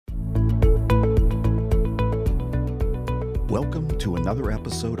Welcome to another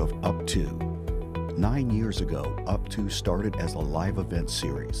episode of Up To. 9 years ago, Up To started as a live event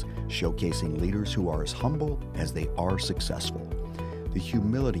series, showcasing leaders who are as humble as they are successful. The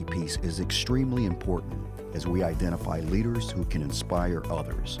humility piece is extremely important as we identify leaders who can inspire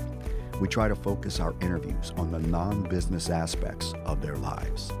others. We try to focus our interviews on the non-business aspects of their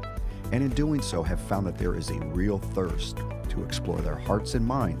lives. And in doing so, have found that there is a real thirst to explore their hearts and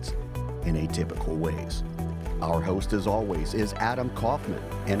minds in atypical ways. Our host, as always, is Adam Kaufman,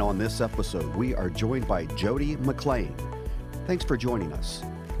 and on this episode, we are joined by Jody McClain. Thanks for joining us.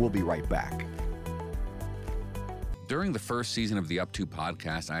 We'll be right back. During the first season of the Up To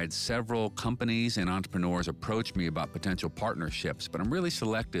podcast, I had several companies and entrepreneurs approach me about potential partnerships, but I'm really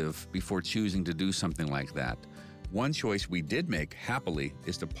selective before choosing to do something like that. One choice we did make, happily,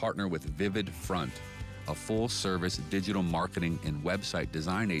 is to partner with Vivid Front, a full-service digital marketing and website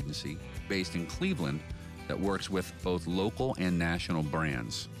design agency based in Cleveland that works with both local and national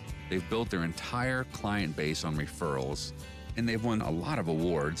brands. They've built their entire client base on referrals, and they've won a lot of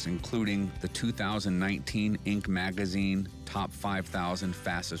awards, including the 2019 Inc. magazine Top 5,000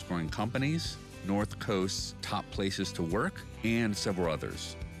 Fastest Growing Companies, North Coast's Top Places to Work, and several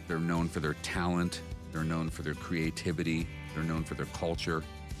others. They're known for their talent, they're known for their creativity, they're known for their culture,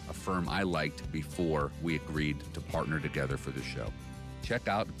 a firm I liked before we agreed to partner together for the show. Check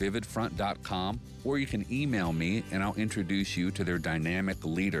out vividfront.com, or you can email me and I'll introduce you to their dynamic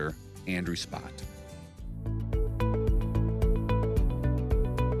leader, Andrew Spott.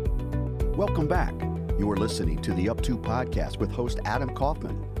 Welcome back. You are listening to the Up To podcast with host Adam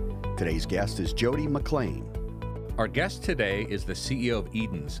Kaufman. Today's guest is Jody McClain. Our guest today is the CEO of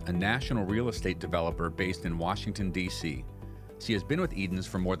Edens, a national real estate developer based in Washington, D.C. She has been with Edens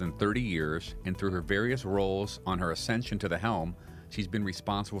for more than 30 years, and through her various roles on her ascension to the helm, she's been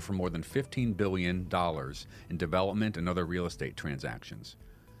responsible for more than $15 billion in development and other real estate transactions.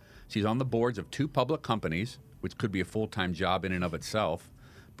 She's on the boards of two public companies, which could be a full-time job in and of itself,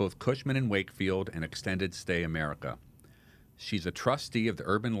 both Cushman & Wakefield and Extended Stay America. She's a trustee of the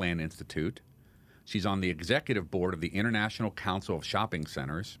Urban Land Institute. She's on the executive board of the International Council of Shopping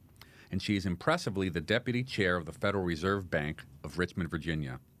Centers, and she is impressively the deputy chair of the Federal Reserve Bank of Richmond,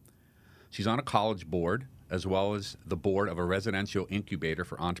 Virginia. She's on a college board, as well as the board of a residential incubator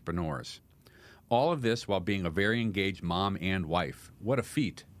for entrepreneurs. All of this while being a very engaged mom and wife. What a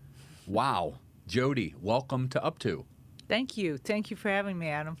feat. Wow. Jody, welcome to Up To. Thank you. Thank you for having me,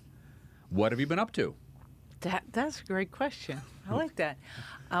 Adam. What have you been up to? That's a great question. I like that.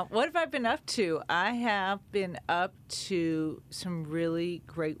 What have I been up to? I have been up to some really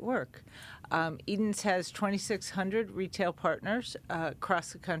great work. Edens has 2,600 retail partners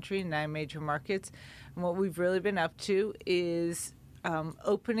across the country in 9 major markets. And what we've really been up to is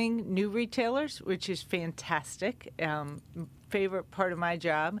opening new retailers, which is fantastic. Favorite part of my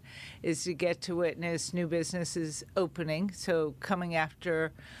job is to get to witness new businesses opening. So coming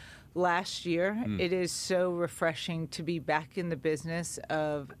after last year, it is so refreshing to be back in the business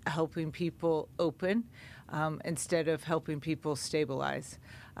of helping people open instead of helping people stabilize.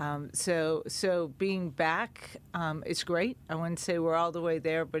 So being back is great. I wouldn't say we're all the way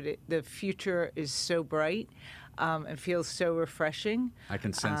there, but the future is so bright. It feels so refreshing. I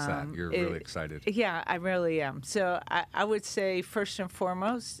can sense that. You're really excited. Yeah, I really am. So I would say, first and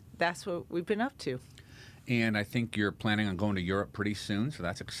foremost, that's what we've been up to. And I think you're planning on going to Europe pretty soon, so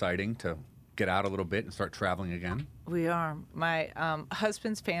that's exciting to get out a little bit and start traveling again. We are. My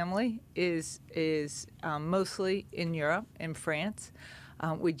husband's family is mostly in Europe, in France.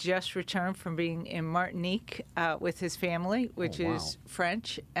 We just returned from being in Martinique with his family, which is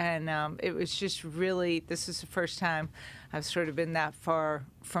French, and it was just really, this is the first time I've sort of been that far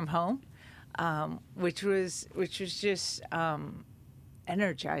from home, which was just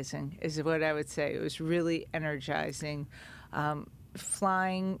energizing, is what I would say. It was really energizing.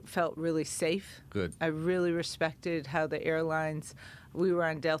 Flying felt really safe. Good. I really respected how the airlines, we were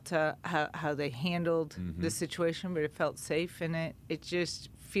on Delta, how they handled the situation, but it felt safe, and it just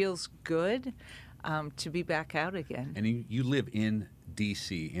feels good to be back out again. And you live in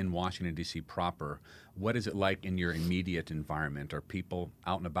D.C., in Washington, D.C. proper. What is it like in your immediate environment? Are people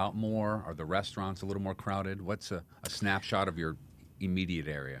out and about more? Are the restaurants a little more crowded? What's a snapshot of your immediate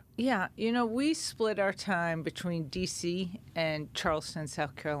area? Yeah, we split our time between D.C. and Charleston,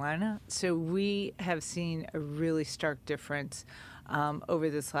 South Carolina, so we have seen a really stark difference over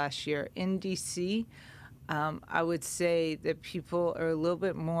this last year. In D.C., I would say that people are a little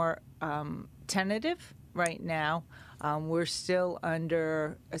bit more tentative right now. We're still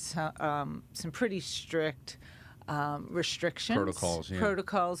under some pretty strict restrictions,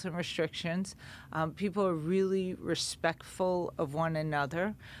 protocols and restrictions. People are really respectful of one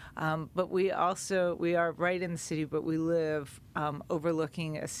another, but we are right in the city, but we live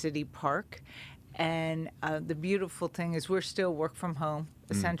overlooking a city park. And the beautiful thing is we're still work from home.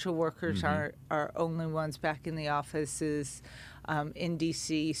 Essential workers are only ones back in the offices in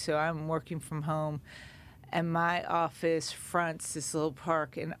D.C., so I'm working from home. And my office fronts this little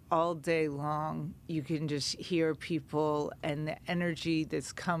park, and all day long you can just hear people and the energy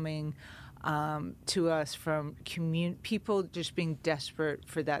that's coming to us from people just being desperate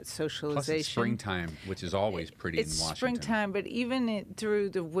for that socialization. Plus it's springtime, which is always pretty in Washington. It's springtime, but even through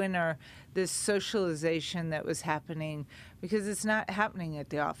the winter, this socialization that was happening, because it's not happening at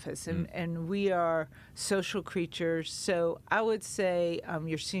the office, and we are social creatures. So I would say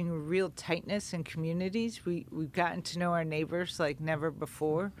you're seeing real tightness in communities. We've gotten to know our neighbors like never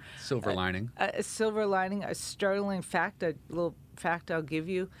before. Silver lining. A silver lining, a startling fact, a little fact I'll give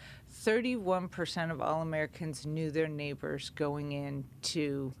you. 31% of all Americans knew their neighbors going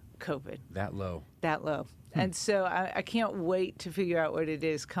into COVID. That low. That low. And so I can't wait to figure out what it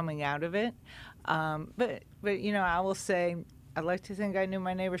is coming out of it. But you know, I will say, I'd like to think I knew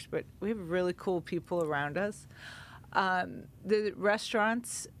my neighbors, but we have really cool people around us. The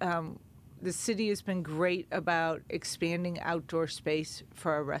restaurants, the city has been great about expanding outdoor space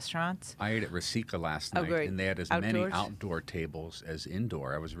for our restaurants. I ate at Rasica last night, and they had as many outdoor tables as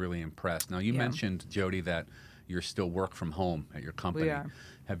indoor. I was really impressed. Now, you mentioned, Jody, that you're still work from home at your company. We are.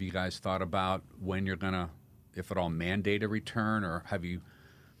 Have you guys thought about when you're going to, if at all, mandate a return, or have you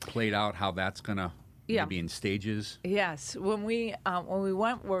played out how that's going to maybe in stages? Yes. When we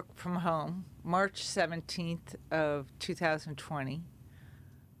went work from home, March 17th of 2020,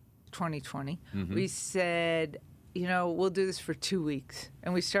 we said, you know, we'll do this for 2 weeks.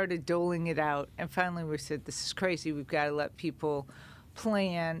 And we started doling it out. And finally we said, this is crazy. We've got to let people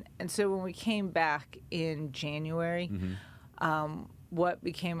plan. And so when we came back in January, what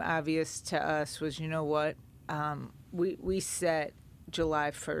became obvious to us was, you know what, we set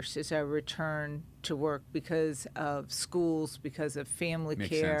July 1st as our return to work because of schools, because of family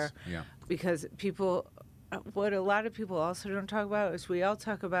care, because people, what a lot of people also don't talk about is we all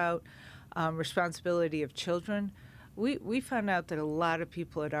talk about responsibility of children. We found out that a lot of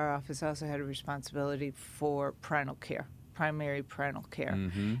people at our office also had a responsibility for parental care, primary parental care,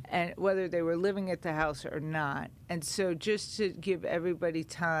 and whether they were living at the house or not. And so just to give everybody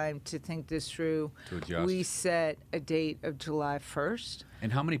time to think this through, we set a date of July 1st.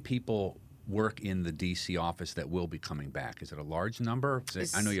 And how many people work in the D.C. office that will be coming back? Is it a large number?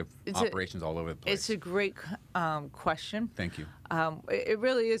 I know you have operations all over the place. It's a great question. Thank you. It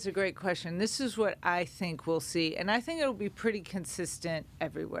really is a great question. This is what I think we'll see, and I think it'll be pretty consistent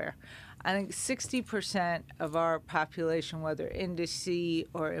everywhere. I think 60% of our population, whether in D.C.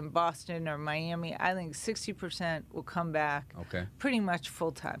 or in Boston or Miami, I think 60% will come back pretty much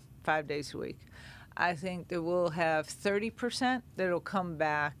full-time, 5 days a week. I think that we'll have 30% that will come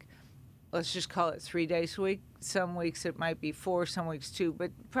back, let's just call it 3 days a week. Some weeks it might be 4, some weeks 2,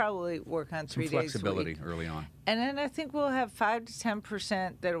 but probably work on 3 days a week. Some flexibility early on. And then I think we'll have 5 to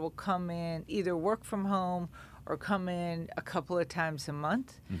 10% that will come in, either work from home or come in a couple of times a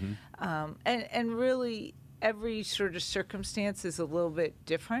month. And really, every sort of circumstance is a little bit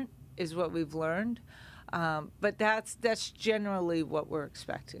different, is what we've learned. But that's generally what we're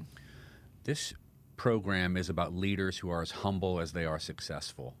expecting. This program is about leaders who are as humble as they are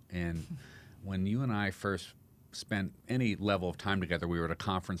successful. And when you and I first spent any level of time together, we were at a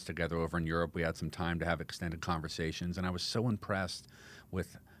conference together over in Europe. We had some time to have extended conversations, and I was so impressed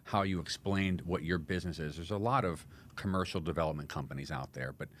with how you explained what your business is. There's a lot of commercial development companies out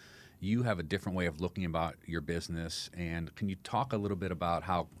there, but you have a different way of looking about your business. And can you talk a little bit about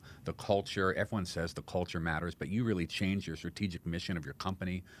how the culture, everyone says the culture matters, but you really changed your strategic mission of your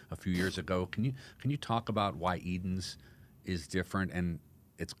company a few years ago. Can you talk about why Edens is different? And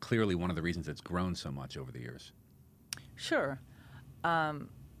it's clearly one of the reasons it's grown so much over the years. Sure.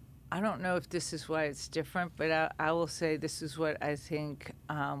 I don't know if this is why it's different, but I will say this is what I think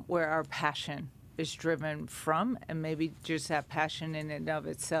where our passion is driven from, and maybe just that passion in and of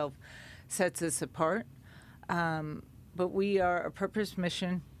itself sets us apart. But we are a purpose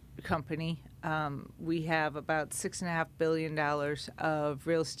mission company. We have about $6.5 billion of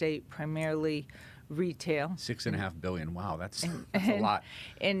real estate, primarily retail. $6.5 billion. Wow, that's a lot.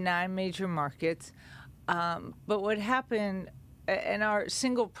 In 9 major markets. But what happened and our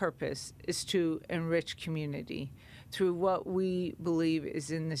single purpose is to enrich community through what we believe is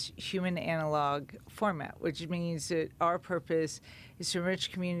in this human analog format, which means that our purpose is to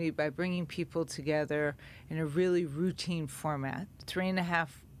enrich community by bringing people together in a really routine format, 3.5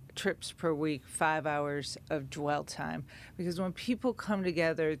 trips per week, 5 hours of dwell time. Because when people come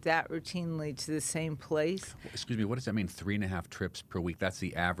together that routinely to the same place. Excuse me, what does that mean, 3.5 trips per week? That's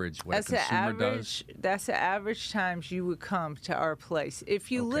the average, what That's a consumer does? That's the average times you would come to our place. If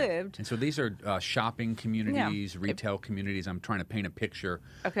you lived. And so these are shopping communities, retail communities. I'm trying to paint a picture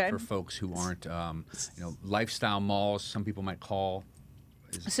for folks who aren't, lifestyle malls, some people might call.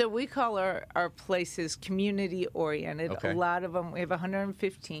 So we call our places community-oriented. Okay. A lot of them, we have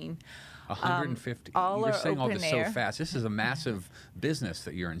 115. 150. All You're are saying all open this air. so fast. This is a massive business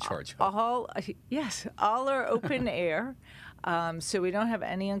that you're in charge of. All are open air. So we don't have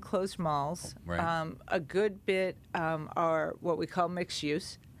any enclosed malls. Right. A good bit are what we call mixed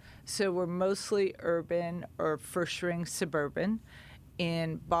use. So we're mostly urban or first-ring suburban.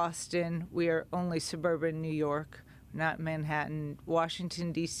 In Boston, we are only suburban New York, not Manhattan,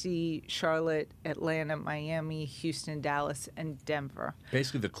 Washington, D.C., Charlotte, Atlanta, Miami, Houston, Dallas, and Denver.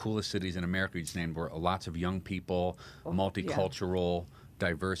 Basically, the coolest cities in America you just named were lots of young people, multicultural,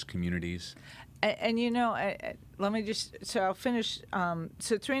 diverse communities. And let me so I'll finish.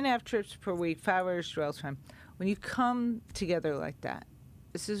 So 3.5 trips per week, 5 hours dwell time. When you come together like that,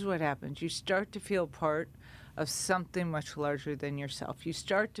 this is what happens. You start to feel part of something much larger than yourself. You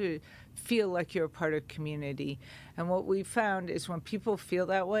start to feel like you're a part of community. And what we found is when people feel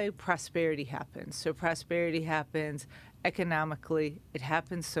that way, prosperity happens. So prosperity happens economically, it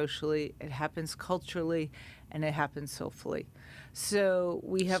happens socially, it happens culturally, and it happens soulfully. So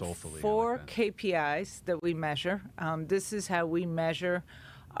we have Soulfully, 4 that. KPIs that we measure. This is how we measure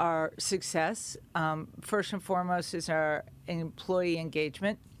our success. First and foremost is our employee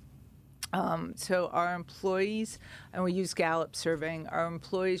engagement. So our employees, and we use Gallup surveying, our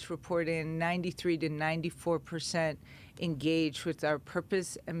employees report in 93 to 94% engaged with our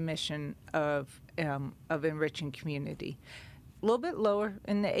purpose and mission of enriching community. A little bit lower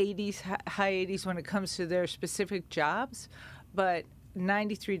in the 80s, high 80s when it comes to their specific jobs, but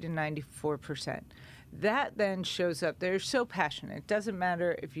 93 to 94%. That then shows up. They're so passionate. It doesn't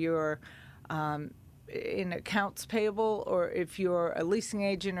matter if you're in accounts payable or if you're a leasing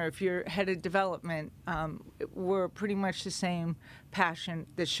agent or if you're head of development, we're pretty much the same passion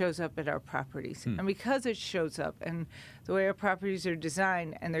that shows up at our properties. And because it shows up and the way our properties are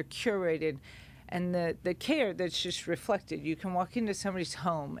designed and they're curated and the care that's just reflected, you can walk into somebody's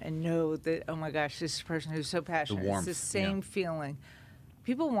home and know that, oh my gosh, this is a person who's so passionate. The warmth, it's the same feeling.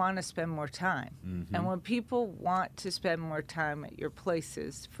 People want to spend more time. Mm-hmm. And when people want to spend more time at your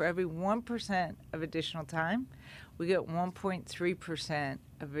places, for every 1% of additional time, we get 1.3%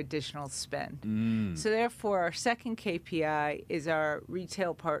 of additional spend. So therefore, our second KPI is our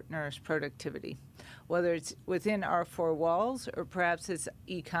retail partners' productivity, whether it's within our 4 walls or perhaps it's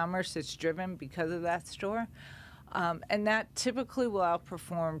e-commerce that's driven because of that store. And that typically will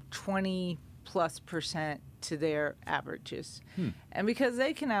outperform 20+% to their averages. And because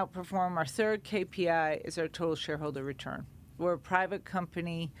they can outperform, our third KPI is our total shareholder return. We're a private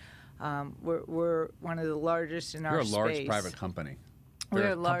company. We're one of the largest in our space. You're a large private company. We're There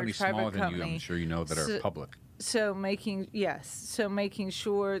a are large companies private smaller than you, company. I'm sure you know, that are public. So making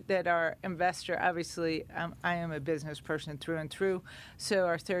sure that our investor, obviously, I am a business person through and through, so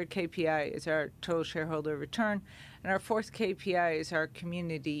our third KPI is our total shareholder return, and our fourth KPI is our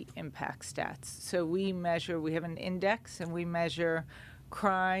community impact stats. So we have an index, and we measure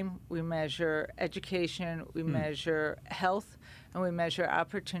crime, we measure education, we measure health, and we measure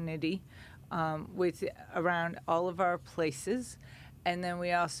opportunity with around all of our places. And then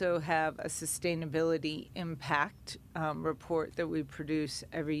we also have a sustainability impact report that we produce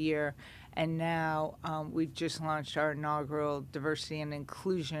every year. And now we've just launched our inaugural diversity and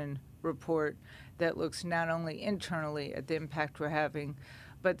inclusion report that looks not only internally at the impact we're having,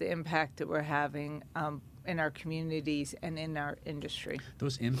 but the impact that we're having in our communities and in our industry.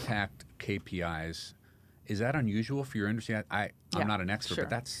 Those impact KPIs, is that unusual for your industry? I'm not an expert, sure. but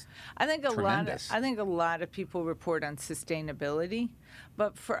that's tremendous. I think a lot of people report on sustainability,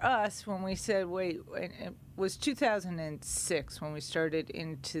 but for us, when we said, it was 2006 when we started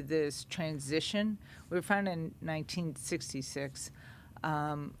into this transition. We were founded in 1966.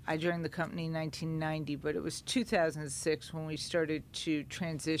 I joined the company in 1990, but it was 2006 when we started to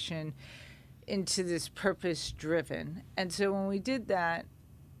transition into this purpose-driven. And so when we did that,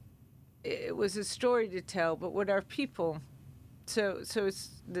 it was a story to tell, but what our people So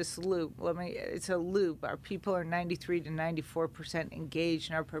it's this loop. It's a loop. Our people are 93 to 94% engaged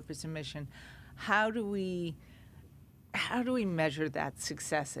in our purpose and mission. How do we measure that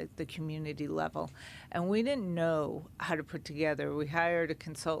success at the community level? And we didn't know how to put together. We hired a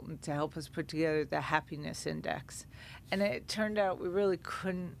consultant to help us put together the happiness index. And it turned out we really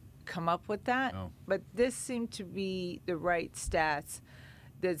couldn't come up with that. Oh. But this seemed to be the right stats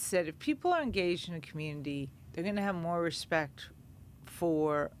that said if people are engaged in a community, they're going to have more respect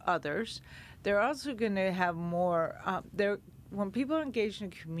for others. They're also going to have more, when people are engaged in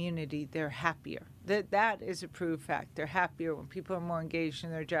a community, they're happier. That is a proved fact. They're happier. When people are more engaged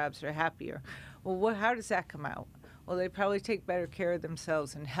in their jobs, they're happier. Well, how does that come out? Well, they probably take better care of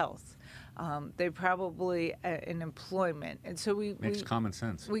themselves in health. They probably in employment. And so Makes common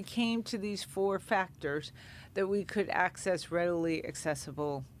sense. We came to these 4 factors that we could access readily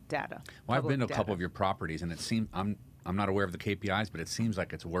accessible data. Well, I've been to a couple of your properties, and it seems I'm not aware of the KPIs, but it seems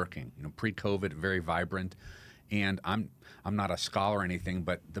like it's working. Pre-COVID, very vibrant. And I'm not a scholar or anything,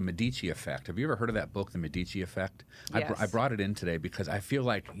 but the Medici Effect. Have you ever heard of that book, The Medici Effect? Yes. I brought it in today because I feel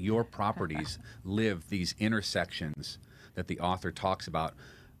like your properties live these intersections that the author talks about.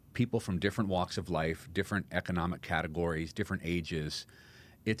 People from different walks of life, different economic categories, different ages.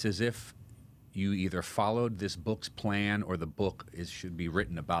 It's as if you either followed this book's plan or the book should be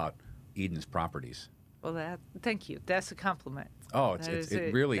written about Eden's properties. Well, thank you. That's a compliment. Oh,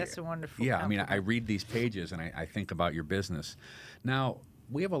 it really. That's a wonderful. Yeah, compliment. I read these pages and I think about your business. Now,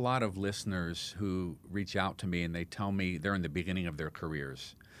 we have a lot of listeners who reach out to me and they tell me they're in the beginning of their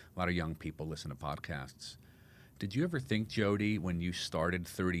careers. A lot of young people listen to podcasts. Did you ever think, Jody, when you started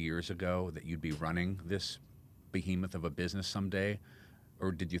 30 years ago, that you'd be running this behemoth of a business someday?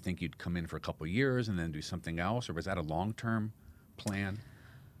 Or did you think you'd come in for a couple of years and then do something else? Or was that a long-term plan?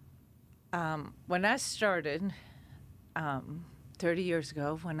 When I started 30 years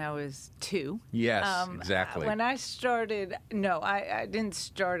ago, when I was 2. Yes, exactly. When I started, no, I didn't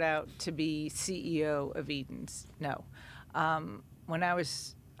start out to be CEO of Eden's, no. When I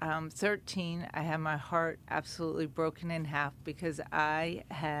was 13, I had my heart absolutely broken in half because I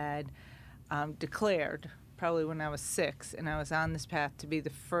had declared, probably when I was 6, and I was on this path to be the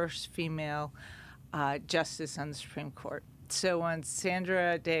first female justice on the Supreme Court. So when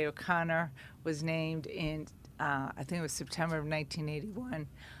Sandra Day O'Connor was named in, I think it was September of 1981,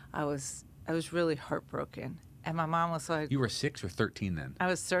 I was really heartbroken. And my mom was like... You were 6 or 13 then? I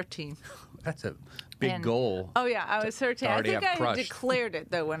was 13. That's a big goal. Oh, yeah, I was 13. I think I had crushed. declared it,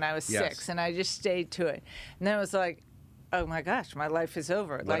 though, when I was 6, and I just stayed to it. And then it was like, oh, my gosh, my life is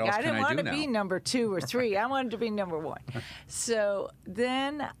over. What else I didn't want to now? be number 2 or 3. I wanted to be number 1. So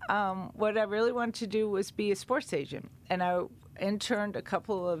then what I really wanted to do was be a sports agent. And I interned a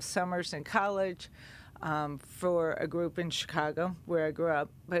couple of summers in college for a group in Chicago, where I grew up,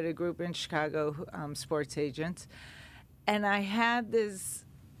 but a group in Chicago, sports agents. And I had this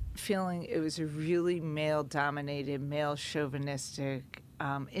feeling it was a really male-dominated, male-chauvinistic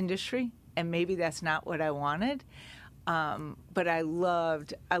industry, and maybe that's not what I wanted. But I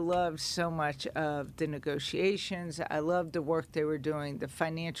loved so much of the negotiations. I loved the work they were doing, the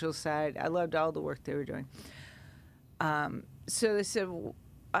financial side. I loved all the work they were doing. So they said,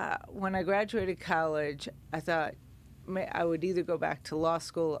 when I graduated college, I thought I would either go back to law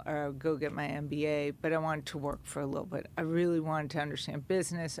school or I would go get my MBA, but I wanted to work for a little bit. I really wanted to understand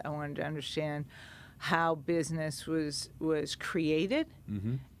business. I wanted to understand how business was created.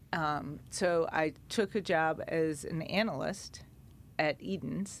 Mm-hmm. So I took a job as an analyst at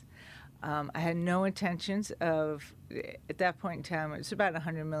Eden's. I had no intentions of, at that point in time, it was about a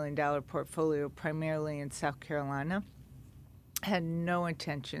 $100 million portfolio, primarily in South Carolina. I had no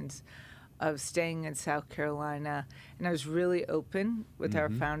intentions of staying in South Carolina, and I was really open with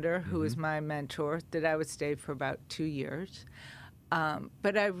our founder, who was my mentor, that I would stay for about 2 years.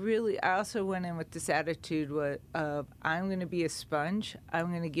 But I also went in with this attitude of I'm going to be a sponge.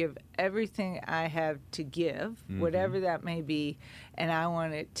 I'm going to give everything I have to give, whatever that may be, and I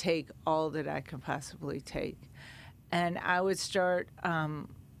want to take all that I can possibly take. And I would start.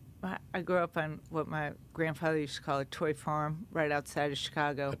 I grew up on what my grandfather used to call a toy farm right outside of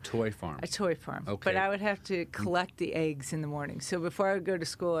Chicago. A toy farm? A toy farm. Okay. But I would have to collect the eggs in the morning. So before I would go to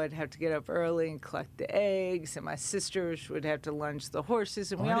school, I'd have to get up early and collect the eggs, and my sisters would have to lunge the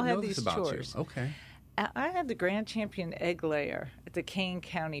horses, and we all had these chores. You. Okay. I had the grand champion egg layer at the Kane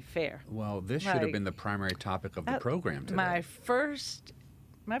County Fair. Well, this should have been the primary topic of the program today. My first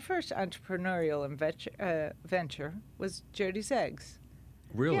entrepreneurial venture was Jody's Eggs.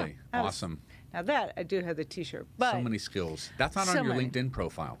 Really? Yeah, Awesome. Now that I do have the T-shirt, but So many skills. That's not so on your many. LinkedIn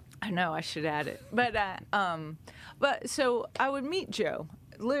profile. I know I should add it. But so I would meet Joe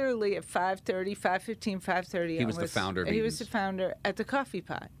literally at 5:30, 5:15, 5:30. He was the founder of He was Eden's. the founder at the Coffee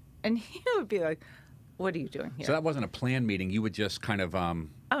Pot, and he would be like, "What are you doing here?" So that wasn't a planned meeting. You would just kind of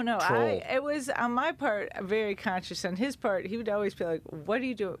Oh no! troll. It was on my part very conscious. On his part, he would always be like, "What are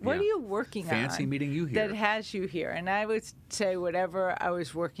you doing? What Yeah. are you working on? Fancy meeting you here." That has you here." And I would say whatever I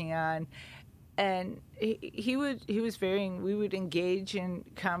was working on, and he was varying. We would engage in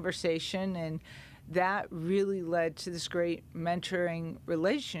conversation, and that really led to this great mentoring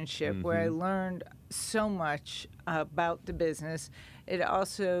relationship where I learned so much about the business. It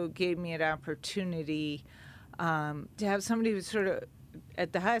also gave me an opportunity to have somebody who's sort of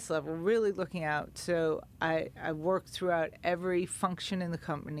at the highest level, really looking out. So I worked throughout every function in the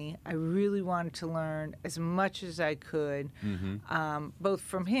company. I really wanted to learn as much as I could, both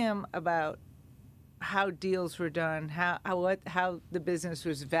from him about how deals were done, how the business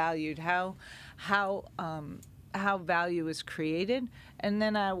was valued, how value was created, and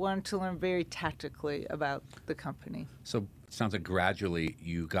then I wanted to learn very tactically about the company. So it sounds like gradually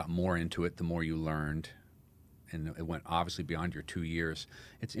you got more into it the more you learned, and it went obviously beyond your 2 years.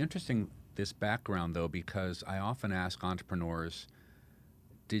 It's interesting, this background, though, because I often ask entrepreneurs,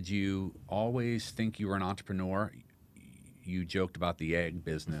 did you always think you were an entrepreneur? You joked about the egg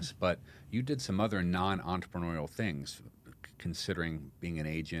business, but you did some other non-entrepreneurial things, considering being an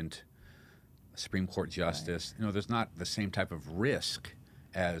agent, a Supreme Court justice. You know, there's not the same type of risk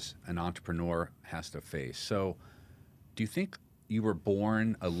as an entrepreneur has to face. So do you think you were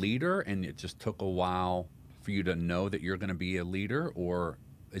born a leader and it just took a while for you to know that you're going to be a leader, or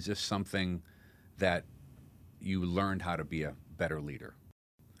is this something that you learned how to be a better leader?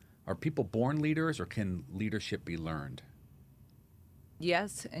 Are people born leaders, or can leadership be learned?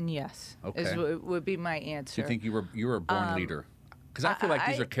 Yes and yes. Okay. Would be my answer. Do you think you were a born leader? Because I feel like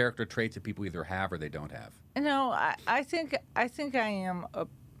these I- are character traits that people either have or they don't have. No, I think I am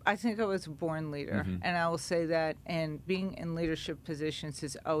I think I was a born leader, and I will say that. And being in leadership positions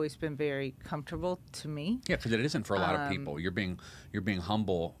has always been very comfortable to me. Yeah, because it isn't for a lot of people. You're being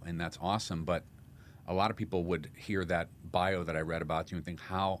humble, and that's awesome. But a lot of people would hear that bio that I read about you and think,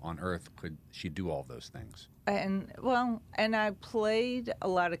 how on earth could she do all those things? And I played a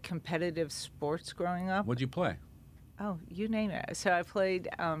lot of competitive sports growing up. What'd you play? Oh, you name it. So I played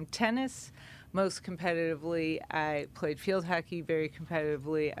tennis most competitively. I played field hockey very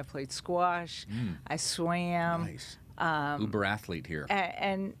competitively. I played squash. I swam. Nice. Uber athlete here.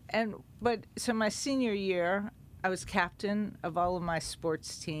 But so my senior year, I was captain of all of my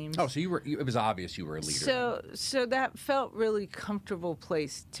sports teams. Oh, so it was obvious you were a leader. So that felt really comfortable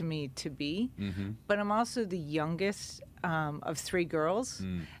place to me to be. But I'm also the youngest of three girls,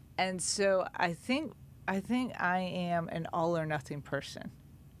 and so I think I am an all or nothing person.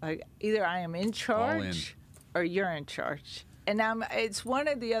 Like either I am in charge or you're in charge, and it's one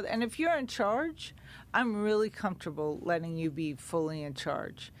or the other. And if you're in charge, I'm really comfortable letting you be fully in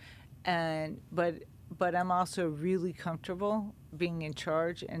charge, but I'm also really comfortable being in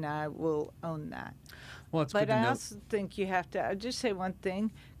charge, and I will own that. Well, it's But good to I know. also think you have to. I'll just say one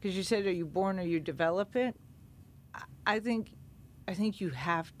thing, because you said, "Are you born or you develop it?" I think you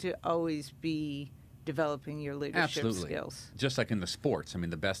have to always be developing your leadership Absolutely. skills. Just like in the sports. I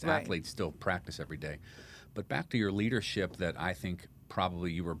mean, the best Right. athletes still practice every day. But back to your leadership that I think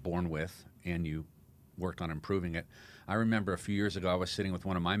probably you were born with and you worked on improving it. I remember a few years ago I was sitting with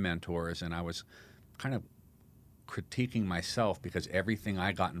one of my mentors and I was kind of critiquing myself because everything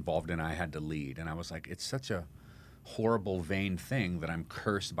I got involved in I had to lead. And I was like, it's such a horrible, vain thing that I'm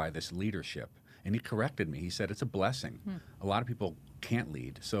cursed by this leadership. And he corrected me. He said, it's a blessing. A lot of people can't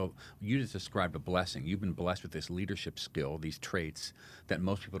lead. So you just described a blessing. You've been blessed with this leadership skill, these traits that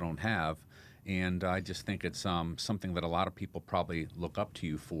most people don't have. And I just think it's something that a lot of people probably look up to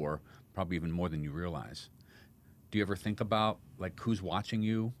you for, probably even more than you realize. Do you ever think about, like, who's watching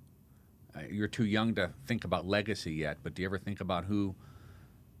you? You're too young to think about legacy yet, but do you ever think about who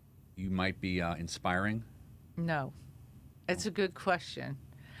you might be inspiring? No, it's a good question.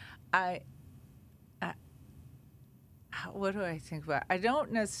 What do I think about? I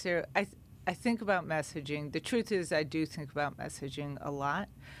don't necessarily. I think about messaging. The truth is, I do think about messaging a lot,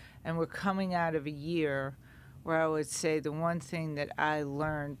 and we're coming out of a year where I would say the one thing that I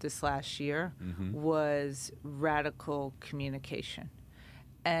learned this last year was radical communication,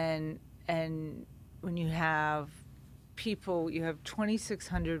 and when you have people, you have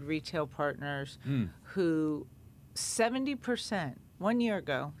 2,600 retail partners who 70%, 1 year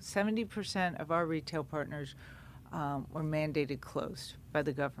ago, 70% of our retail partners were mandated closed by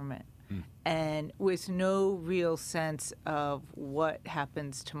the government, and with no real sense of what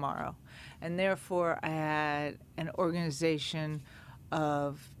happens tomorrow. And therefore, I had an organization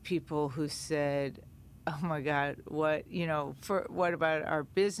of people who said, oh my God, what about our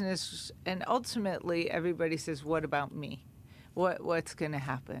business? And ultimately, everybody says, what about me? What's going to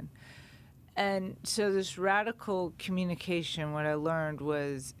happen? And so this radical communication, what I learned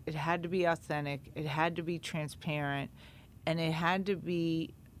was it had to be authentic, it had to be transparent, and it had to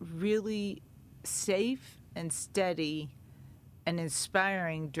be really safe and steady and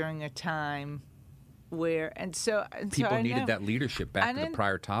inspiring during a time where, people needed that leadership. Back to the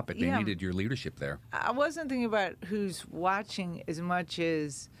prior topic, they needed your leadership there. I wasn't thinking about who's watching as much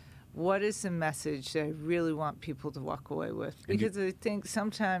as what is the message that I really want people to walk away with. Because I think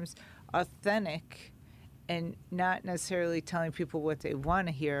sometimes authentic and not necessarily telling people what they want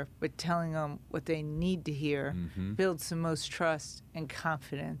to hear, but telling them what they need to hear builds the most trust and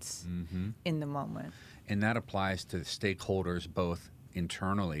confidence in the moment. And that applies to stakeholders both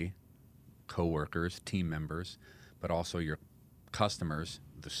internally, coworkers, team members, but also your customers,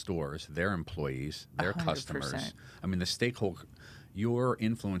 the stores, their employees, their 100%. customers. I mean, the stakeholder, you're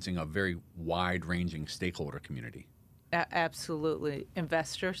influencing a very wide-ranging stakeholder community. Absolutely.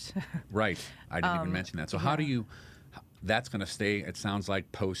 Investors. Right. I didn't even mention that. So how do you, that's going to stay, it sounds like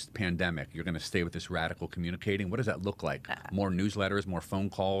post-pandemic, you're going to stay with this radical communicating. What does that look like? More newsletters, more phone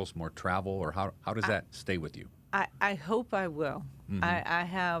calls, more travel, or how does that stay with you? I hope I will. I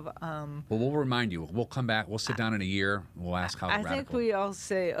have... well, we'll remind you. We'll come back. We'll sit down in a year. We'll ask how radical. I think we all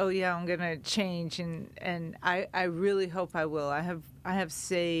say, oh, yeah, I'm going to change, and I really hope I will. I have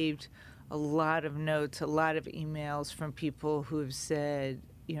saved a lot of notes, a lot of emails from people who have said,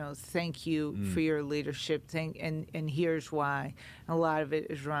 thank you for your leadership, and here's why. A lot of it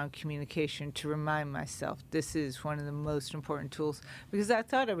is around communication, to remind myself this is one of the most important tools, because I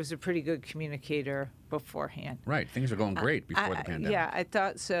thought I was a pretty good communicator beforehand. Right. Things are going great before the pandemic. Yeah, I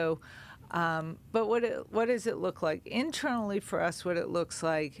thought so. But what does it look like? Internally for us, what it looks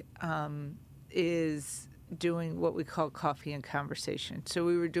like is doing what we call coffee and conversation. So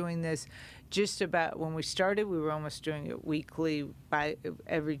we were doing this just about when we started. We were almost doing it weekly, by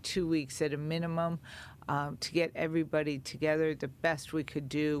every 2 weeks at a minimum, to get everybody together. The best we could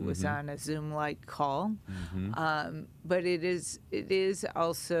do was on a Zoom-like call. But it is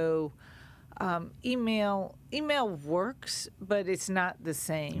also email works, but it's not the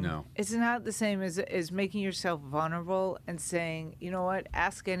same. No. It's not the same as making yourself vulnerable and saying, you know what,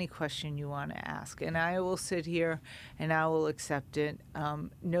 ask any question you want to ask. And I will sit here and I will accept it.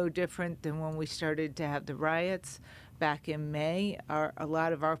 No different than when we started to have the riots back in May. A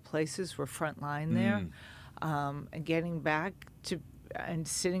lot of our places were frontline there. And getting back to and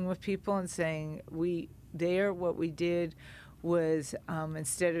sitting with people and saying, what we did was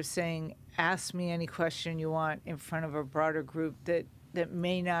instead of saying, ask me any question you want in front of a broader group that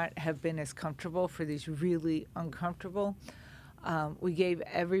may not have been as comfortable for these really uncomfortable, we gave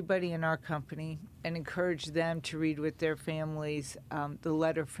everybody in our company and encouraged them to read with their families the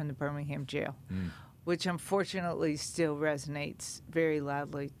letter from the Birmingham jail, which unfortunately still resonates very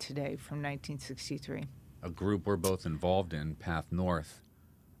loudly today, from 1963. A group we're both involved in, Path North,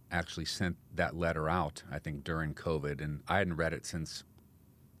 actually sent that letter out, I think, during COVID, and I hadn't read it since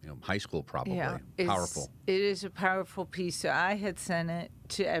high school, probably. Yeah, powerful. It is a powerful piece. So I had sent it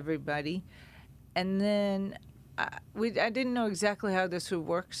to everybody, and then I didn't know exactly how this would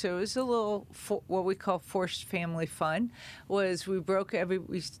work, so it was a little what we call forced family fun. Was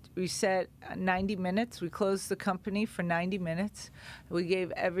we set 90 minutes. We closed the company for 90 minutes. We gave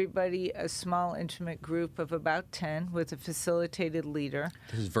everybody a small, intimate group of about 10 with a facilitated leader.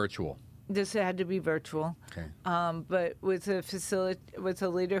 This is virtual. This had to be virtual, okay. But with a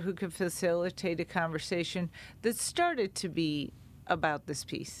leader who could facilitate a conversation that started to be about this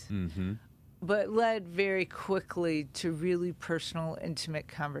piece, but led very quickly to really personal, intimate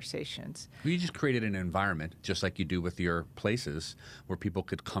conversations. You just created an environment, just like you do with your places, where people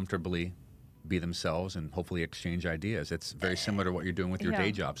could comfortably be themselves and hopefully exchange ideas. It's very similar to what you're doing with your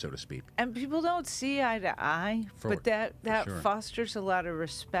day job, so to speak. And people don't see eye to eye, but that sure. fosters a lot of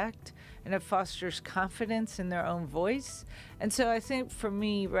respect, and it fosters confidence in their own voice. And so I think for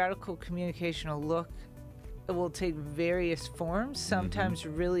me, radical communication will take various forms, sometimes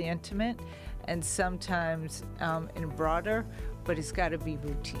really intimate and sometimes in broader, but it's got to be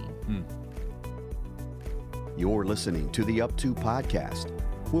routine. You're listening to the Up To podcast.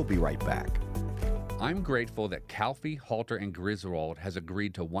 We'll be right back. I'm grateful that Calfee, Halter, and Griswold has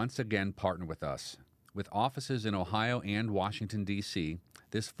agreed to once again partner with us. With offices in Ohio and Washington, D.C.,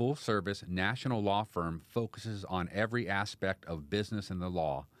 This full-service national law firm focuses on every aspect of business and the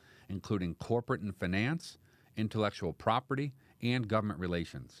law, including corporate and finance, intellectual property, and government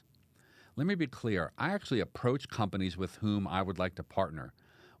relations. Let me be clear, I actually approach companies with whom I would like to partner.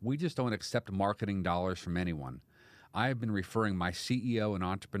 We just don't accept marketing dollars from anyone. I have been referring my CEO and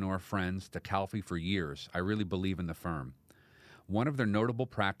entrepreneur friends to Calfee for years. I really believe in the firm. One of their notable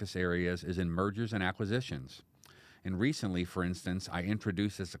practice areas is in mergers and acquisitions. And recently, for instance, I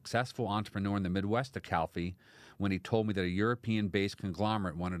introduced a successful entrepreneur in the Midwest to Calfee when he told me that a European-based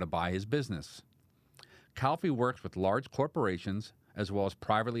conglomerate wanted to buy his business. Calfee works with large corporations as well as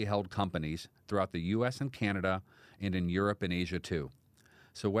privately held companies throughout the U.S. and Canada and in Europe and Asia too.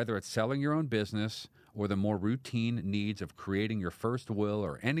 So whether it's selling your own business or the more routine needs of creating your first will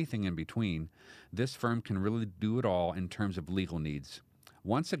or anything in between, this firm can really do it all in terms of legal needs.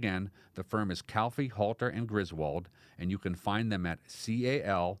 Once again, the firm is Calfee, Halter, and Griswold, and you can find them at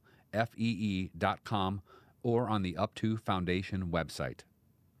calfee.com or on the Up2 Foundation website.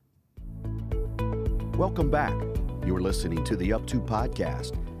 Welcome back. You are listening to the Up2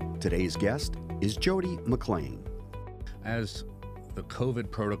 podcast. Today's guest is Jody McLean. As the COVID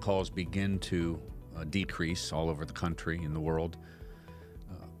protocols begin to decrease all over the country and the world,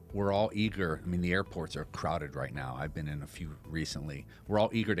 we're all eager. I mean, the airports are crowded right now. I've been in a few recently. We're all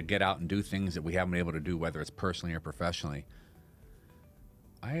eager to get out and do things that we haven't been able to do, whether it's personally or professionally.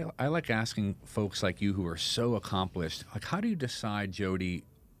 I like asking folks like you who are so accomplished, like, how do you decide, Jody,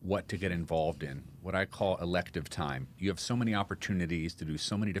 what to get involved in? What I call elective time. You have so many opportunities to do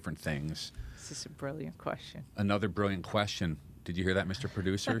so many different things. This is a brilliant question. Another brilliant question. Did you hear that, Mr.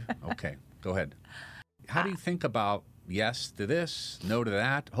 Producer? Okay, go ahead. How do you think about yes to this, no to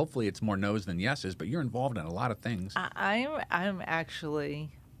that? Hopefully it's more no's than yeses, but you're involved in a lot of things. I'm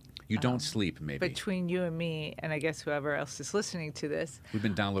actually... You don't sleep, maybe. Between you and me, and I guess whoever else is listening to this. We've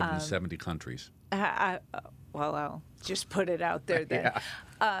been downloaded in 70 countries. Well, I'll just put it out there then.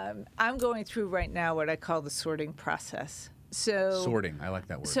 Yeah. I'm going through right now what I call the sorting process. Sorting, I like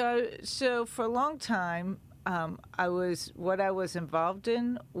that word. So for a long time, what I was involved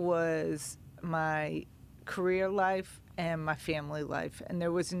in was my career life and my family life, and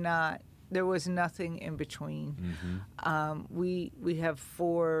there was nothing in between. Mm-hmm. We have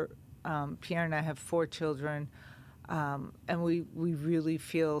four. Pierre and I have 4 children, and we really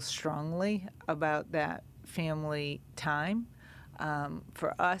feel strongly about that family time.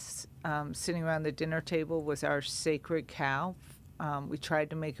 For us, sitting around the dinner table was our sacred cow. We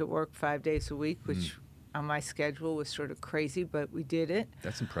tried to make it work 5 days a week, which on my schedule was sort of crazy, but we did it.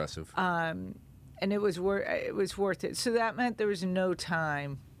 That's impressive. And it was worth it. So that meant there was no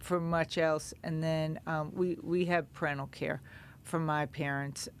time for much else. And then we had parental care from my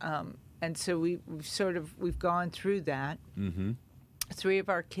parents, and so we've gone through that. Mm-hmm. 3 of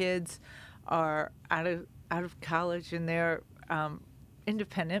our kids are out of college, and they're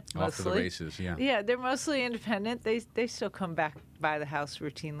independent mostly. Off to the races, yeah. Yeah, they're mostly independent. They still come back by the house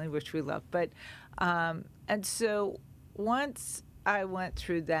routinely, which we love. But and so once I went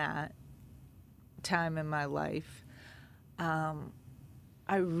through that time in my life,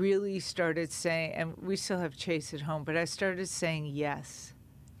 I really started saying, and we still have Chase at home, but I started saying yes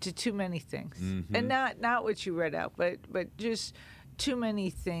to too many things. Mm-hmm. And not what you read out, but just too many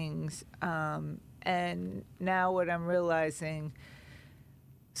things. And now what I'm realizing,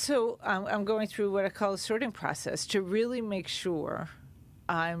 so I'm going through what I call a sorting process to really make sure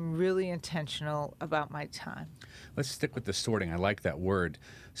I'm really intentional about my time. Let's stick with the sorting. I like that word.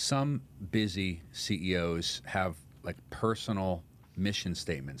 Some busy CEOs have like personal mission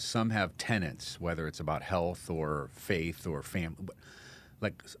statements. Some have tenets, whether it's about health or faith or family.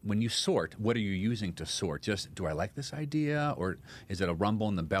 Like when you sort, what are you using to sort? Just, do I like this idea? Or is it a rumble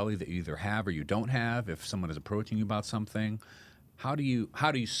in the belly that you either have or you don't have if someone is approaching you about something? How do you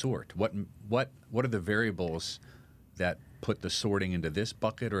sort? What are the variables that put the sorting into this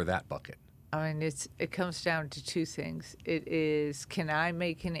bucket or that bucket? I mean, it comes down to 2 things. It is, can I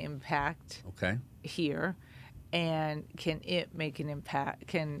make an impact here? And can it make an impact?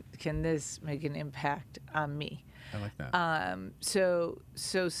 Can this make an impact on me? I like that. So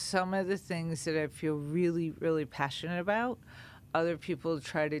some of the things that I feel really, really passionate about, other people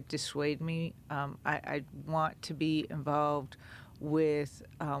try to dissuade me. I want to be involved with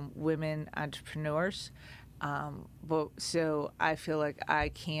women entrepreneurs. So I feel like I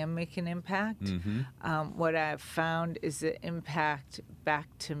can make an impact. Mm-hmm. What I've found is the impact back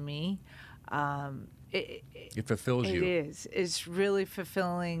to me. It fulfills you. It is. It's really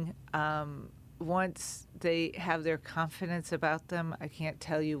fulfilling once they have their confidence about them, I can't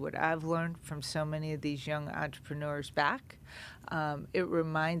tell you what I've learned from so many of these young entrepreneurs back. It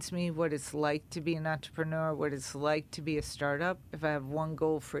reminds me what it's like to be an entrepreneur, what it's like to be a startup. If I have one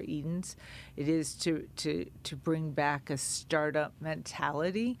goal for Edens, it is to bring back a startup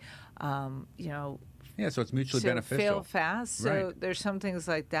mentality. Yeah, so it's mutually beneficial. Fail fast. So there's some things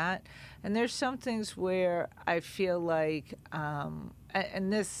like that. And there's some things where I feel like,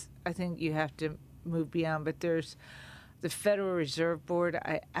 and this I think you have to move beyond, but there's the Federal Reserve Board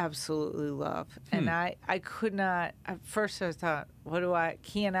I absolutely love. And I could not, at first I thought,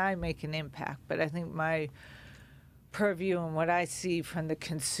 can I make an impact? But I think my purview and what I see from the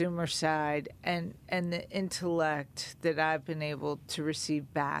consumer side and the intellect that I've been able to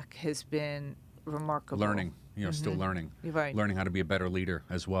receive back has been remarkable. Learning, still learning. Right. Learning how to be a better leader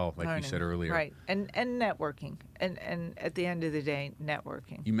as well, like you said earlier. Right, and networking, and at the end of the day,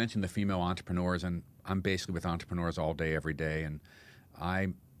 networking. You mentioned the female entrepreneurs, and I'm basically with entrepreneurs all day, every day, and I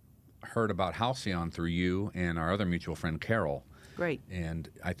heard about Halcyon through you and our other mutual friend, Carol. Great. And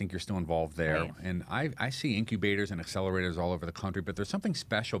I think you're still involved there. And I see incubators and accelerators all over the country, but there's something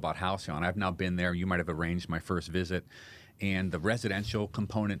special about Halcyon. I've now been there. You might have arranged my first visit. And the residential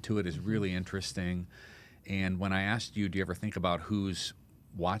component to it is really interesting. And when I asked you, do you ever think about who's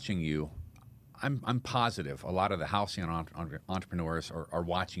watching you? I'm positive a lot of the Halcyon entrepreneurs are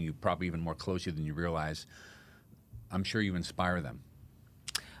watching you probably even more closely than you realize. I'm sure you inspire them.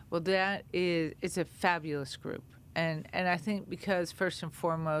 Well, it's a fabulous group. And I think because first and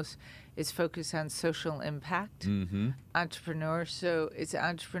foremost, it's focused on social impact, entrepreneurs. So it's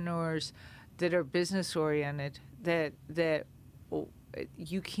entrepreneurs that are business oriented, that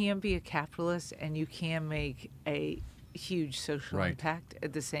you can be a capitalist and you can make a huge social impact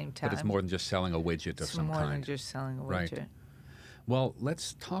at the same time. But it's more than just selling a widget of some kind. It's more than just selling a widget. Right. Well,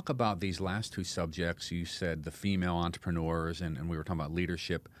 let's talk about these last two subjects. You said the female entrepreneurs, and we were talking about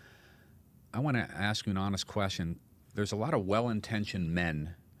leadership. I want to ask you an honest question. There's a lot of well-intentioned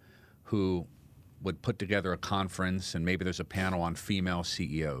men who would put together a conference, and maybe there's a panel on female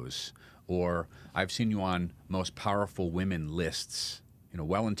CEOs. Or I've seen you on most powerful women lists,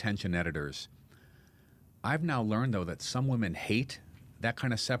 well-intentioned editors. I've now learned, though, that some women hate that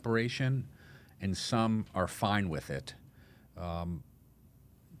kind of separation, and some are fine with it.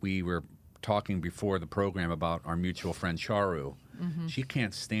 We were talking before the program about our mutual friend Charu. She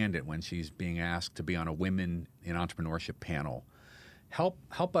can't stand it when she's being asked to be on a women in entrepreneurship panel.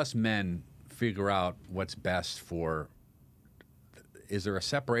 Help us men figure out what's best for. Is there a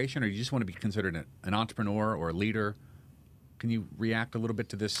separation, or you just want to be considered an entrepreneur or a leader? Can you react a little bit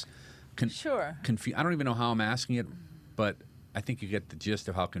to this? Sure. I don't even know how I'm asking it, but I think you get the gist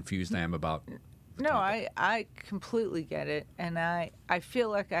of how confused I am about. No, I completely get it, and I feel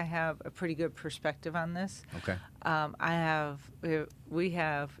like I have a pretty good perspective on this. Okay. We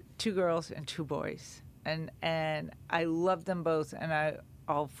have 2 girls and 2 boys, and I love them both, and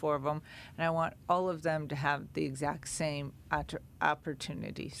all 4 of them, and I want all of them to have the exact same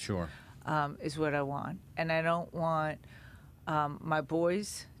opportunities. Sure. Is what I want, and I don't want my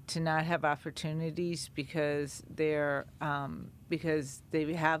boys to not have opportunities because they have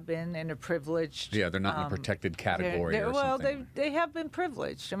been in a privileged. Yeah, they're not in a protected category. They have been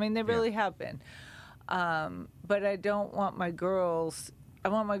privileged. I mean, they really have been. But I don't want my girls. I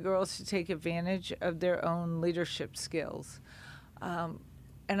want my girls to take advantage of their own leadership skills.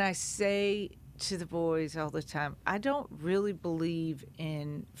 And I say to the boys all the time, I don't really believe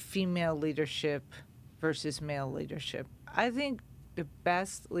in female leadership versus male leadership. I think the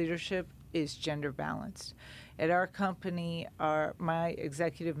best leadership is gender balanced. At our company, my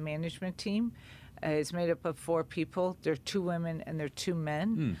executive management team is made up of 4 people. There are 2 women and there are 2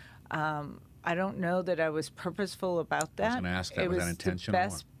 men. I don't know that I was purposeful about that. I was going to ask that. Was that intentional? It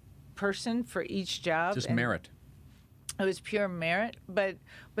was the best person for each job. Just merit. It was pure merit, but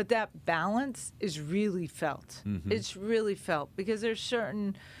that balance is really felt. It's really felt because there's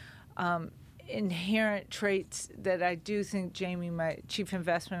certain inherent traits that I do think Jamie, my chief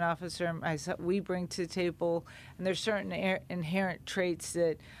investment officer, and myself, we bring to the table, and there's certain inherent traits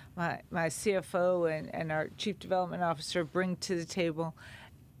that my CFO and our chief development officer bring to the table.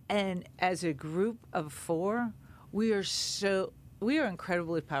 And as a group of 4, we are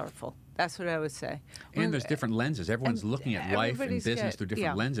incredibly powerful. That's what I would say. And there's different lenses. Everyone's looking at life and business through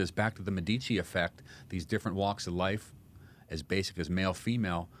different lenses. Back to the Medici effect, these different walks of life, as basic as male,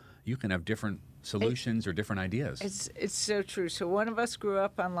 female, you can have different solutions or different ideas. It's so true. So one of us grew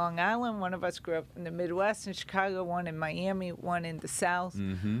up on Long Island, one of us grew up in the Midwest in Chicago, one in Miami, one in the South.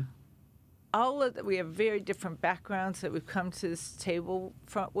 We have very different backgrounds that we've come to this table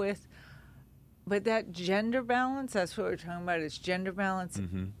with. but that gender balance, that's what we're talking about, is gender balance.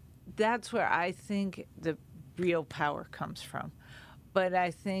 Mm-hmm. That's where I think the real power comes from. But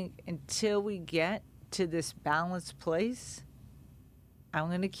I think until we get to this balanced place, I'm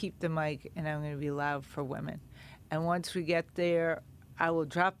going to keep the mic and I'm going to be loud for women. And once we get there, I will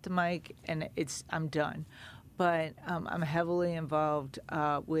drop the mic and I'm done. But I'm heavily involved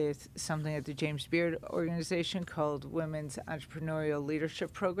with something at the James Beard organization called Women's Entrepreneurial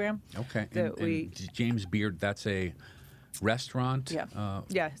Leadership Program. Okay. And James Beard, that's a restaurant? Yeah.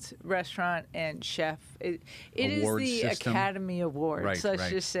 Yes, restaurant and chef. It is the system? Academy Awards. Right, Let's right,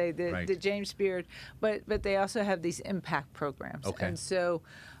 just say the James Beard, but they also have these impact programs. Okay. And so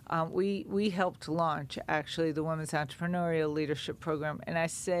we helped launch actually the Women's Entrepreneurial Leadership Program, and I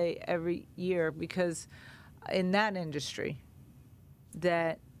say every year because in that industry,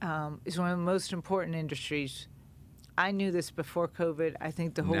 that is one of the most important industries. I knew this before COVID. I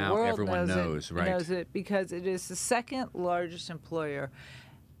think the whole now world everyone knows right. it because it is the second largest employer,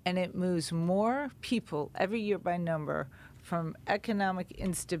 and it moves more people every year by number from economic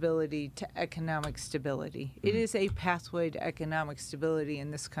instability to economic stability. It is a pathway to economic stability in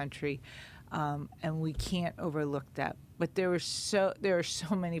this country, and we can't overlook that. But there are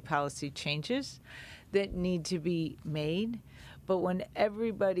so many policy changes that need to be made. But when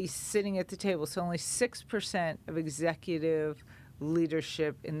everybody's sitting at the table, so only 6% of executive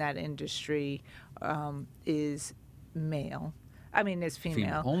leadership in that industry is male. I mean, is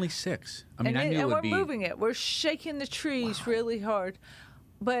female. Only 6. I mean, I knew it would be. And we're moving it. We're shaking the trees really hard.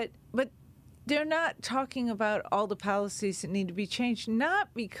 But they're not talking about all the policies that need to be changed,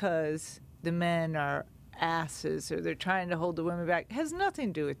 not because the men are asses or they're trying to hold the women back. It has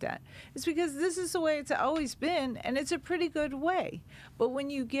nothing to do with that. It's because this is the way it's always been, and it's a pretty good way. But when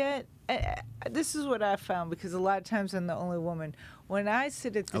you get, this is what I found, because a lot of times I'm the only woman. When I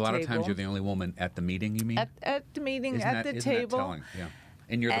sit at the table. A lot of times you're the only woman at the meeting, you mean? At the meeting, isn't at the isn't table. That telling? Yeah.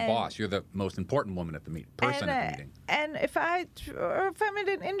 And you're the boss. You're the most important woman at the person at the meeting. And if I'm at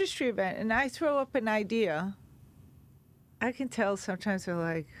an industry event and I throw up an idea, I can tell sometimes they're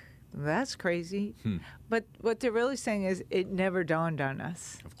like, that's crazy. But what they're really saying is it never dawned on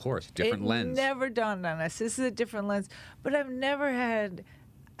us. Of course, different lens. It never dawned on us. This is a different lens. But I've never had,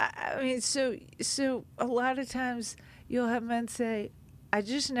 I mean, so a lot of times you'll have men say, I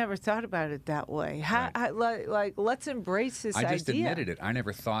just never thought about it that way. Like, let's embrace this idea. I just admitted it. I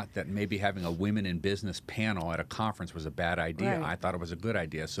never thought that maybe having a women in business panel at a conference was a bad idea. Right. I thought it was a good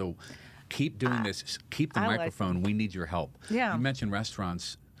idea. So keep doing this. Keep the microphone. We need your help. Yeah. You mentioned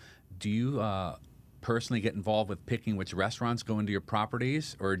restaurants. Do you personally get involved with picking which restaurants go into your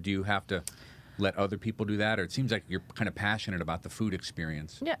properties, or do you have to let other people do that? Or it seems like you're kind of passionate about the food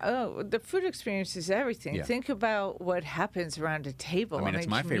experience. Yeah, the food experience is everything. Yeah. Think about what happens around a table. I mean, it's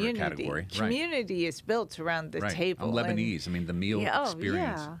my favorite category. Right. Community is built around the table. I'm Lebanese. I mean, the meal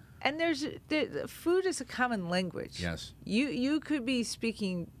experience. Yeah. And the food is a common language. Yes. You could be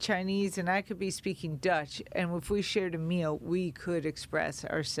speaking Chinese and I could be speaking Dutch, and if we shared a meal, we could express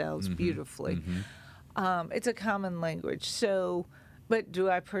ourselves beautifully. It's a common language. So, but do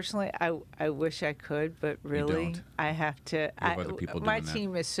I personally? I wish I could, but really, I have to. You have other people my doing that.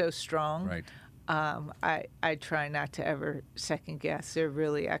 team is so strong. Right. I try not to ever second guess. They're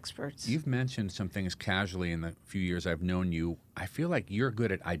really experts. You've mentioned some things casually in the few years I've known you. I feel like you're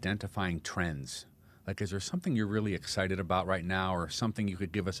good at identifying trends. Like, is there something you're really excited about right now, or something you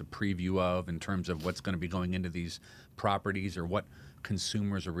could give us a preview of in terms of what's going to be going into these properties, or what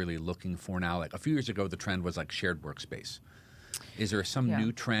consumers are really looking for now? Like a few years ago, the trend was like shared workspace. Is there some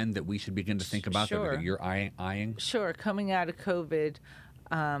new trend that we should begin to think about that you're eyeing? Sure. Coming out of COVID,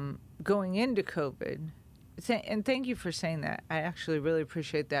 going into COVID, and thank you for saying that. I actually really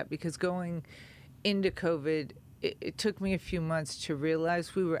appreciate that, because going into COVID, it took me a few months to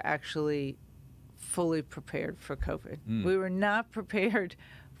realize we were actually fully prepared for COVID. We were not prepared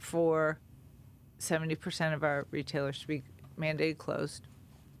for 70% of our retailers to be mandated closed,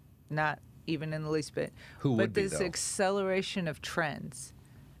 not even in the least bit. But this acceleration of trends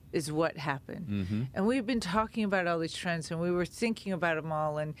is what happened. And we've been talking about all these trends, and we were thinking about them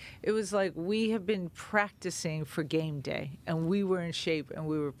all, and it was like we have been practicing for game day, and we were in shape and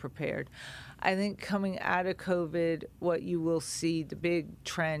we were prepared. I think coming out of COVID, what you will see, the big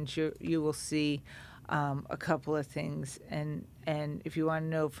trends, you will see a couple of things. And if you want to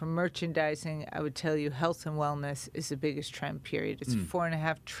know from merchandising, I would tell you health and wellness is the biggest trend, period. It's a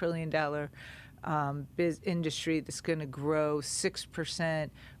 $4.5 trillion industry that's going to grow 6%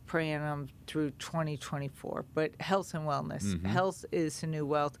 per annum through 2024. But health and wellness, health is the new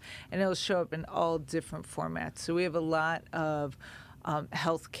wealth, and it'll show up in all different formats. So we have a lot of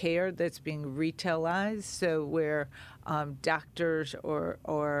health care that's being retailized, so where doctors or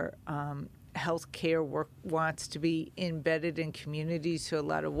healthcare work wants to be embedded in communities, so a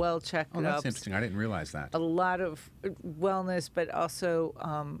lot of well checkups. Oh, that's interesting. I didn't realize that. A lot of wellness, but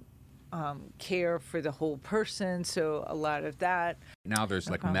also care for the whole person, so a lot of that. Now there's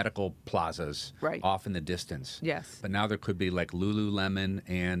like medical plazas off in the distance. Yes. But now there could be like Lululemon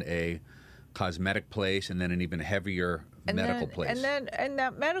and a cosmetic place and then an even heavier medical place. And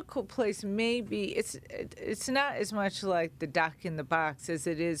that medical place may be, it's not as much like the Doc in the Box as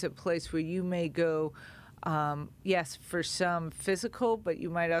it is a place where you may go, yes, for some physical, but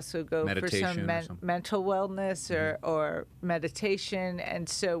you might also go meditation for some mental wellness or meditation. And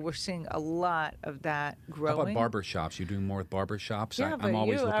so we're seeing a lot of that growing. How about barbershops? You doing more with barbershops? Yeah, I'm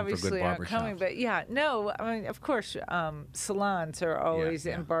always looking for good obviously aren't coming. barbershops. But yeah, no, I mean, of course, salons are always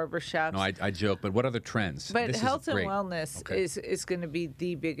in barbershops. No, I joke, but what other trends? But this health is and great. wellness is going to be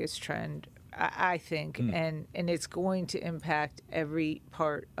the biggest trend, I think, and it's going to impact every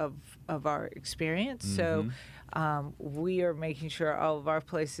part of our experience. So we are making sure all of our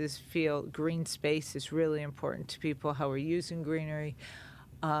places feel green space is really important to people, how we're using greenery,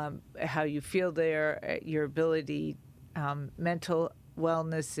 how you feel there, your ability, mental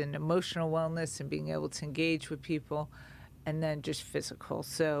wellness and emotional wellness and being able to engage with people, and then just physical.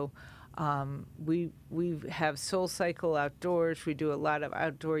 So we have Soul Cycle outdoors. We do a lot of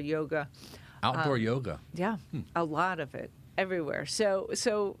outdoor yoga. Outdoor yoga? Yeah, a lot of it everywhere. So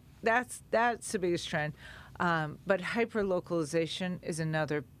that's the biggest trend. But hyper-localization is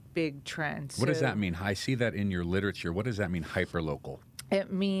another big trend. What does that mean? I see that in your literature. What does that mean, hyper-local? It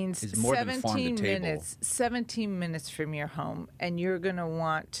means It's more than farm to 17 table. minutes, 17 minutes from your home, and you're going to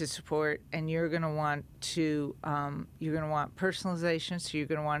want to support, and you're going to want to, you're going to want personalization. So you're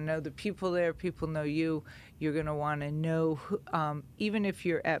going to want to know the people there. People know you. You're going to want to know, who, even if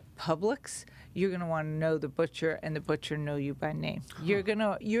you're at Publix, you're going to want to know the butcher, and the butcher know you by name. You're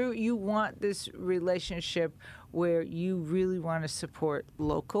gonna, you want this relationship where you really want to support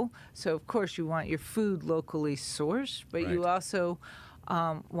local. So of course you want your food locally sourced, but you also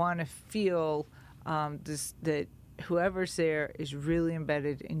want to feel that whoever's there is really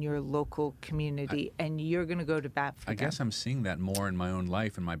embedded in your local community, and you're going to go to bat for them. I guess I'm seeing that more in my own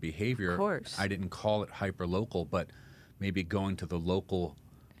life and my behavior. Of course. I didn't call it hyper-local, but maybe going to the local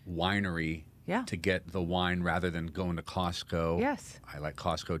winery to get the wine rather than going to Costco. Yes. I like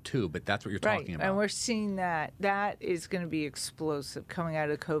Costco too, but that's what you're talking about. And we're seeing that. That is going to be explosive coming out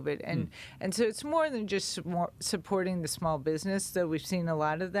of COVID. And so it's more than just supporting the small business, though we've seen a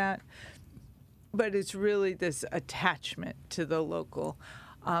lot of that. But it's really this attachment to the local.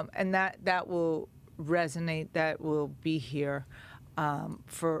 And that will resonate, that will be here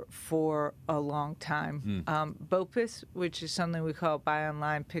for a long time. BOPIS, which is something we call Buy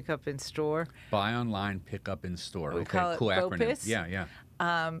Online, Pick Up in Store. Buy Online, Pick Up in Store. We okay, call it cool acronym. BOPIS. Yeah.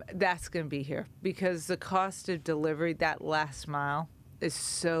 That's going to be here because the cost of delivery, that last mile, is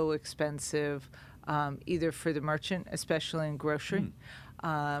so expensive, either for the merchant, especially in grocery.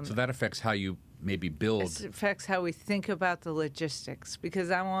 So that affects how you maybe build. It affects how we think about the logistics,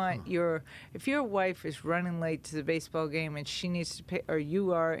 because I want if your wife is running late to the baseball game and she needs to pick, or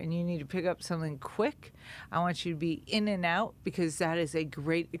you are, and you need to pick up something quick, I want you to be in and out, because that is a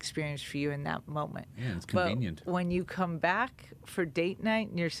great experience for you in that moment. Yeah, it's convenient. But when you come back for date night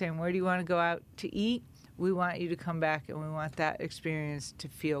and you're saying, where do you want to go out to eat? We want you to come back, and we want that experience to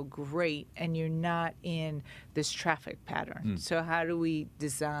feel great, and you're not in this traffic pattern. So how do we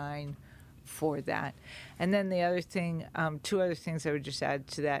design for that? And then the other thing, two other things I would just add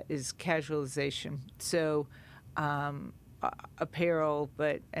to that is casualization. So apparel,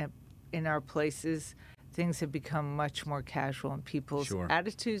 but in our places, things have become much more casual in people's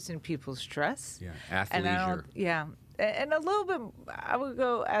attitudes and people's dress. Yeah, athleisure. And a little bit, I would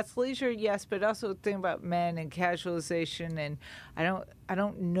go athleisure, yes, but also think about men and casualization. And I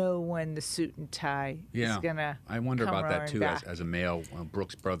don't know when the suit and tie is gonna. I wonder come about that too back. as a male.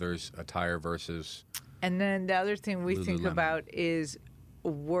 Brooks Brothers attire versus. And then the other thing we think Lululemon. about is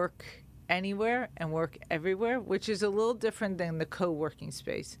work anywhere and work everywhere, which is a little different than the co-working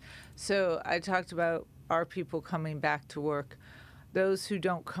space. So I talked about our people coming back to work. Those who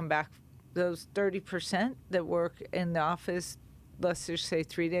don't come back, those 30% that work in the office, let's just say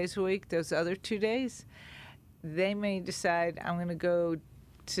 3 days a week, those other 2 days, they may decide, I'm going to go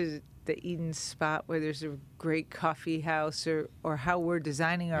to the Eden spot where there's a great coffee house, or how we're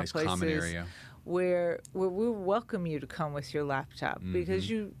designing our Nice places, common area. where we'll welcome you to come with your laptop because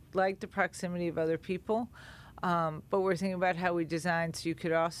you like the proximity of other people. But we're thinking about how we design so you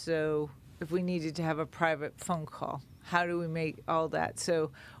could also, if we needed to have a private phone call, How do we make all that?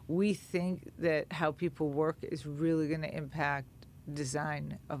 So we think that how people work is really going to impact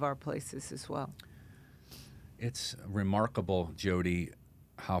design of our places as well. It's remarkable, Jody,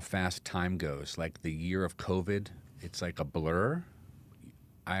 how fast time goes. Like the year of COVID, it's like a blur.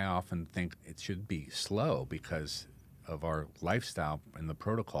 I often think it should be slow because of our lifestyle and the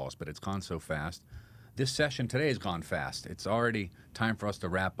protocols, but it's gone so fast. This session today has gone fast. It's already time for us to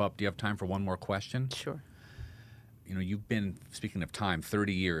wrap up. Do you have time for one more question? Sure. You know, you've been, speaking of time,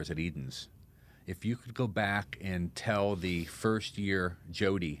 30 years at Edens. If you could go back and tell the first year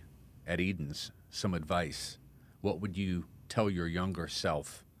Jody at Edens some advice, what would you tell your younger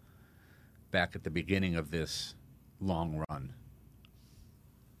self back at the beginning of this long run?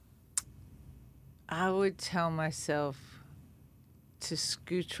 I would tell myself to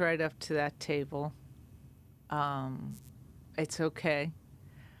scooch right up to that table. It's okay.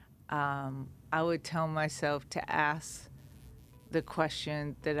 I would tell myself to ask the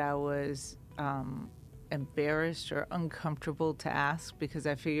question that I was embarrassed or uncomfortable to ask because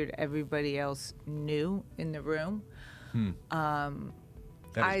I figured everybody else knew in the room.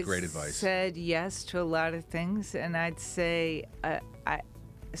 That is great advice. I said yes to a lot of things, and I'd say,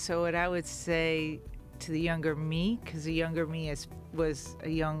 so what I would say to the younger me, because the younger me was a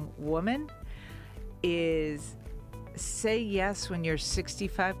young woman, is say yes when you're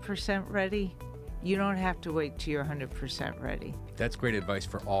 65% ready. You don't have to wait till you're 100% ready. That's great advice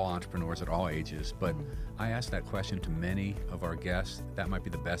for all entrepreneurs at all ages, but I asked that question to many of our guests. That might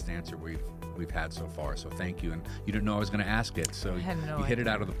be the best answer we've had so far, so thank you. And you didn't know I was going to ask it, so you hit it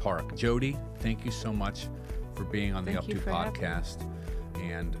out of the park. Jody, thank you so much for being on the Up To podcast.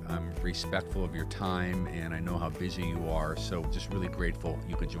 And I'm respectful of your time, and I know how busy you are, so just really grateful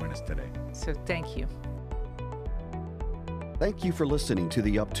you could join us today. So thank you. Thank you for listening to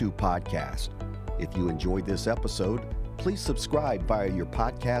the Up To podcast. If you enjoyed this episode, please subscribe via your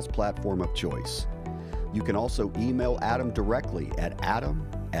podcast platform of choice. You can also email Adam directly at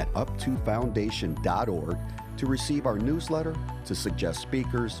adam@uptofoundation.org to receive our newsletter, to suggest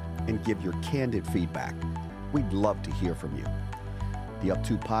speakers, and give your candid feedback. We'd love to hear from you. The Up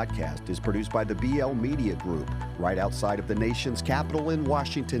To podcast is produced by the BL Media Group, right outside of the nation's capital in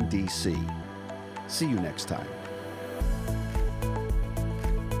Washington, D.C. See you next time.